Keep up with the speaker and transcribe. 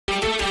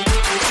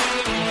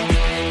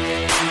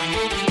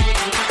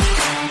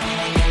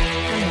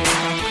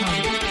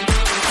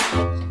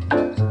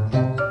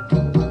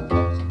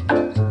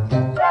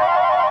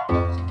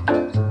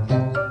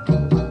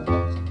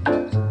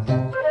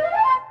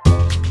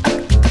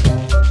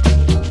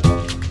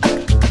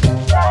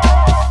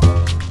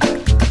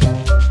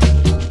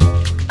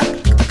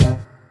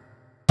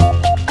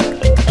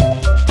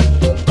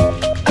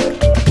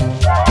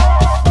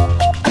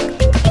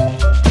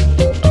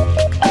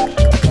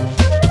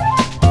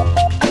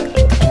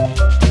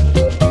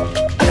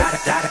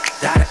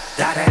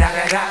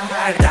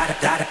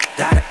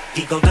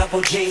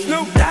double G.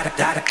 Da da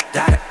da da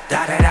da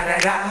da da da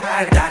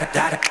da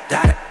da da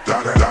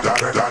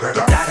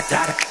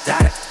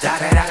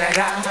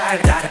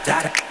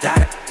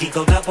da.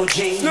 Eagle double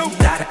G. Da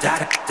da da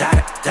da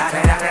da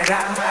da da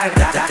da.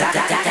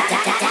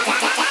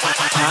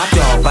 Top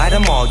dog, buy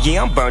them all,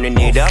 yeah, I'm burning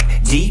it up.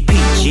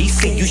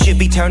 DPGC, you should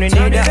be turning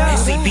it up.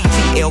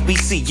 CBT,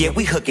 LBC, yeah,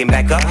 we hooking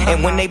back up.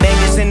 And when they bang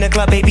us in the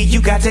club, baby,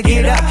 you got to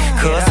get up.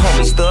 Cuz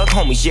homies, thug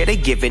homies, yeah, they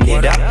giving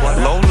it up.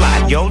 Low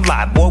lie, yo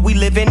lie, boy, we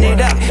living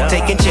it up.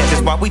 Taking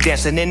chances while we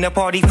dancing in the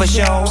party for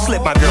show.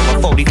 Slip my girl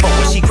a 44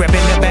 when she crept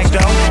in the back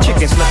door.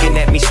 Chickens looking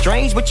at me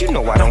strange, but you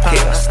know I don't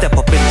care. Step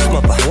up in this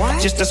mother,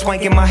 just a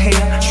swank in my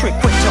hair. Trick,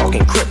 quit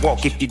talking, crip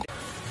walk if you...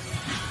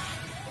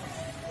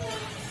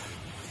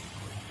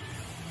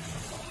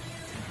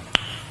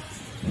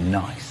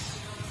 Nice.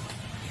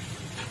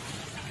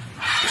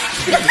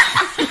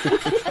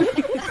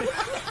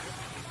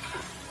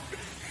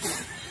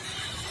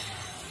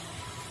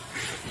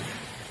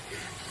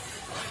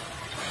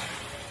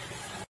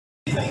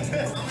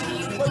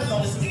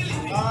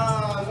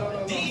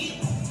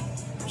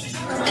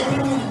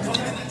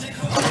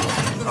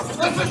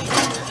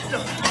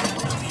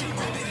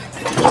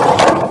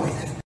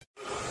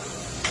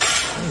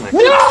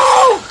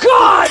 No,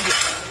 God!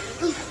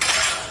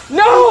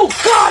 No,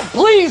 God,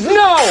 please,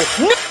 no!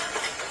 No!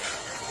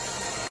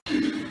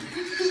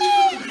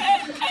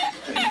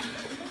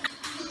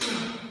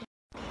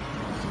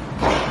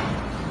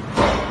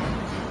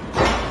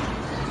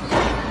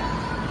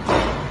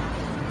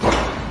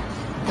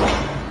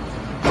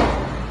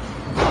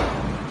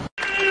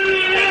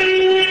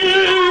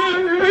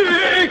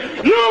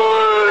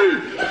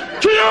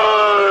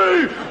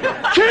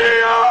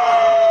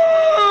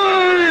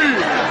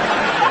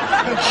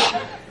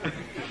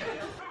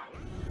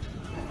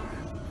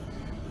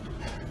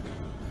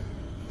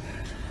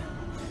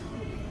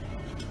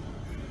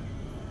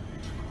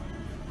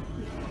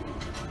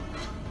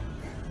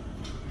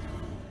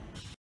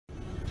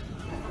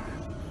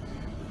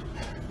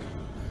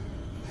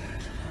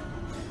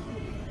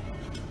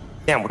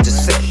 Down with the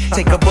set.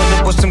 Take a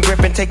bullet with some grip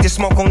and take the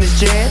smoke on this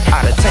jet.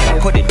 Out of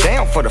town, put it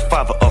down for the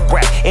father of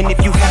rap. And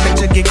if you happen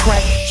to get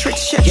cracked, trick,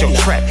 shut your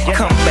trap.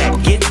 Come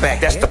back, get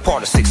back, that's the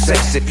part of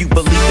success. If you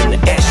believe in the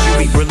S,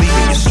 you be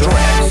relieving your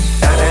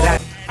stress.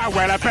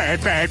 Well, a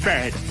bird, bird,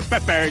 bird.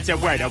 But bird's a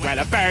word. Well,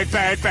 a bird,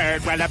 bird,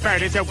 bird. Well, a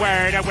bird is a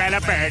word. Well,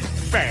 a bird,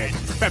 bird.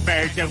 But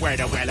bird's a word.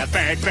 Well, a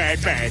bird,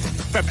 bird, bird.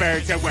 But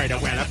bird's a word.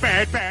 Well, a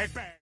bird, bird,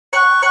 bird.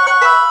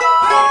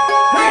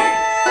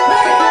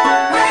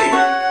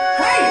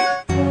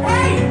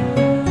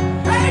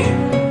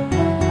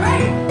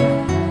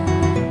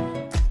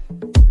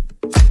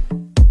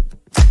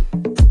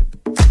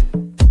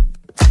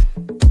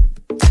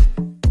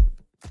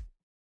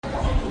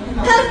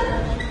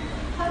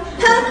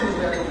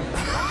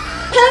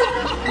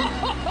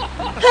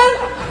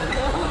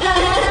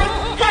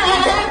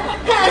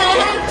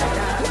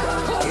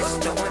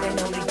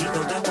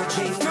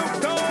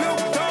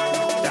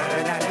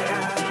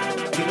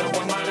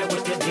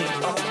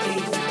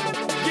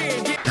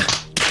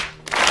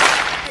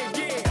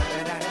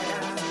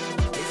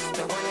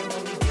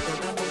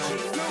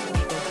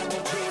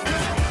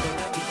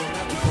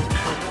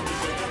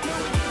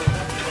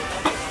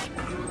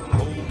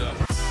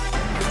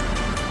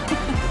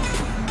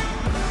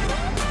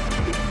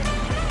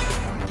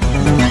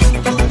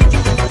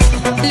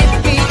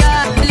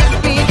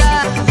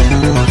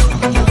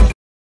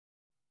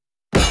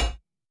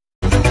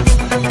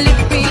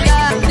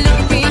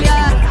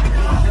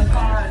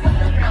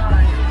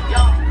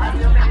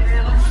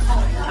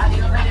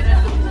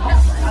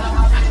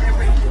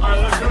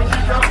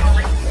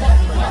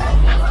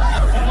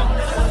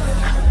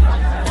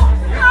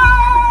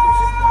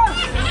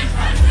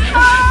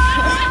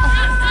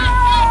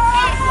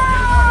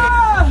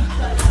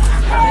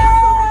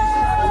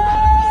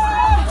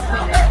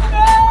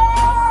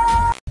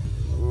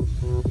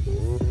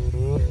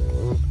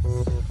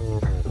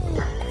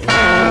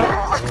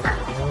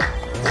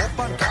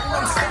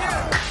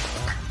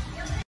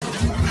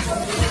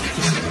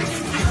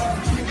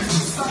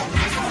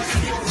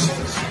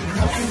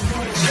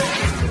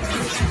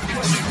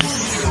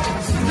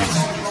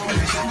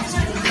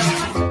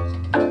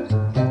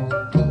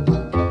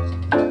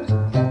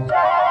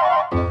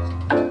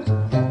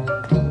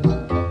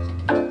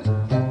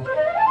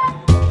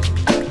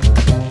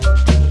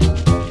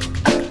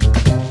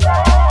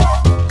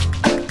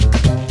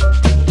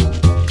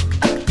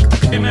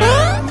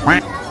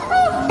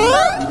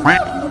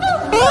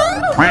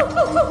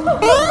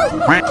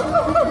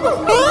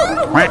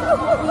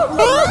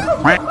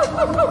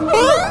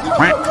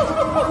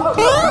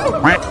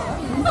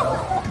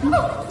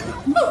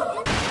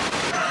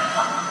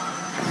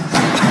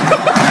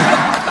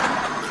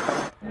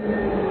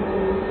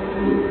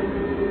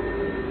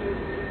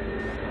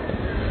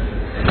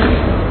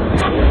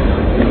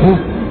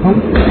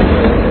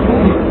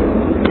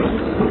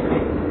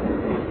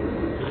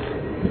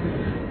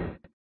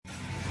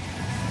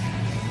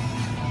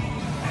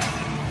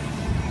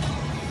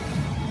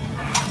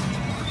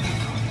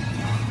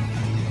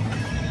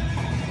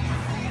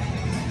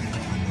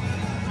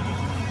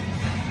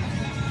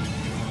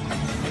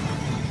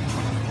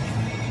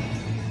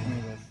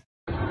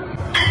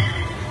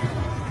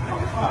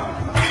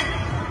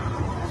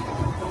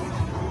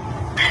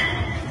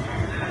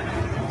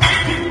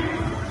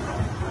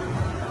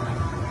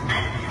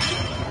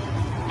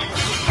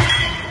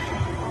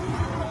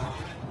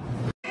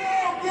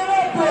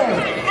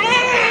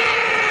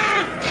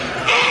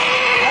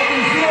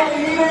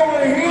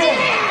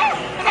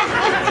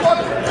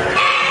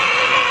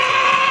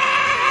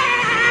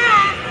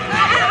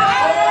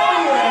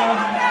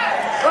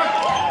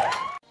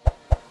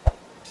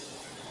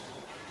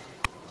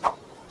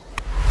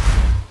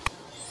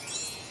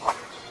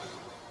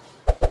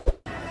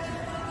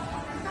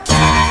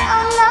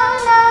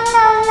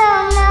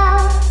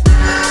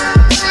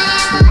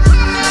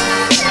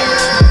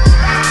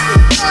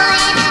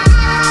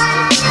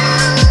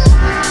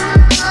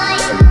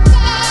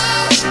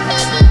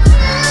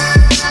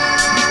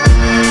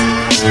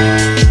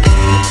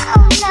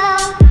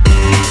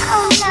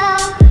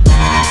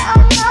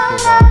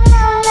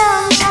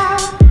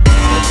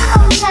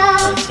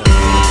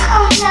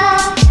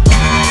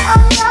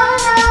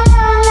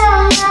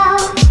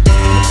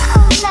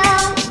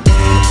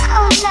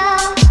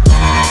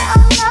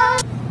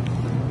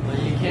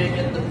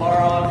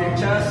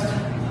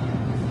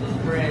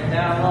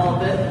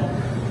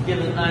 Give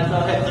it a nice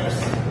little hip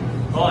thrust.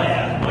 Oh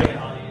yeah, look at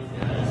all these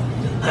guys.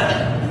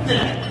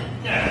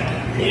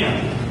 Yeah,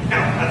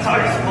 that's how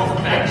you're supposed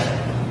to bench.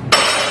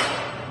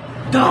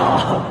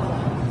 Duh!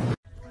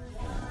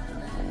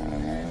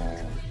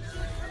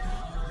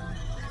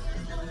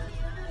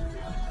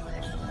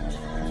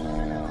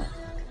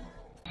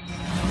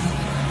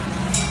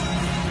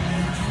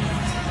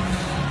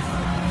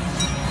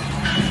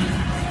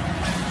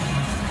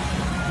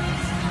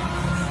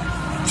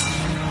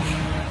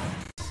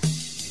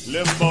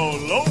 Limbo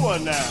lower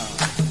now.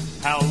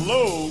 How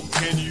low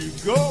can you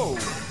go?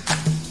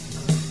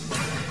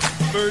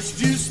 First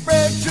you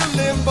spread your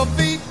limbo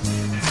feet,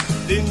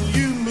 then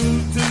you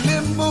move to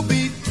limbo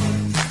beat.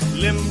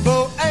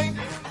 Limbo ain't.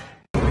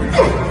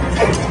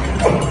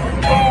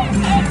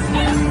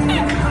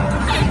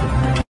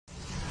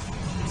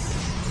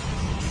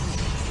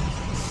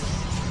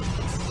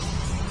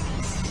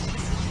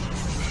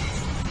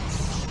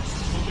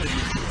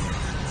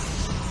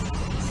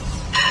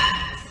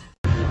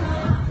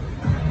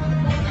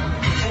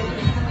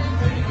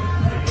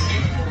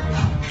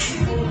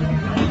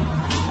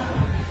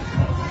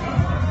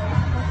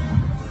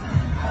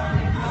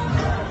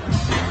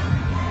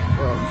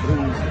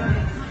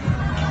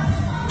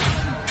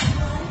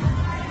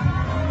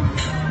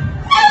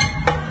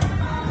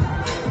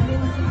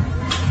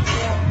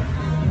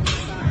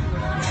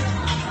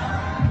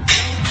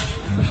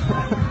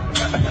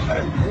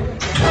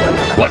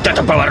 Вот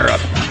это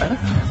поворот!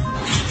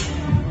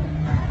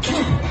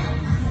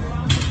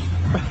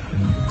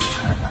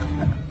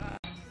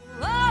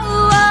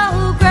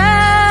 Oh,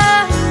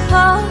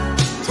 Grandpa,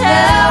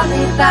 tell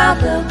me about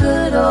the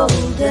good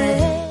old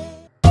days.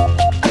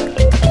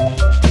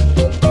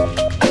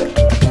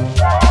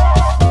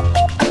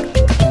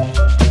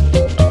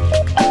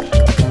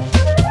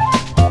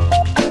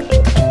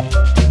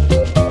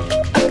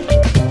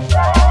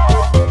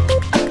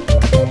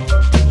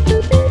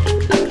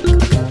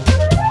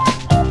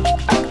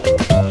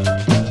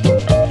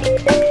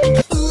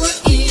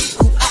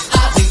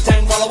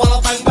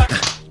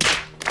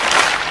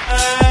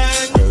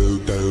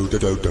 Do,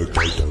 do, do,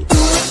 do, do, do.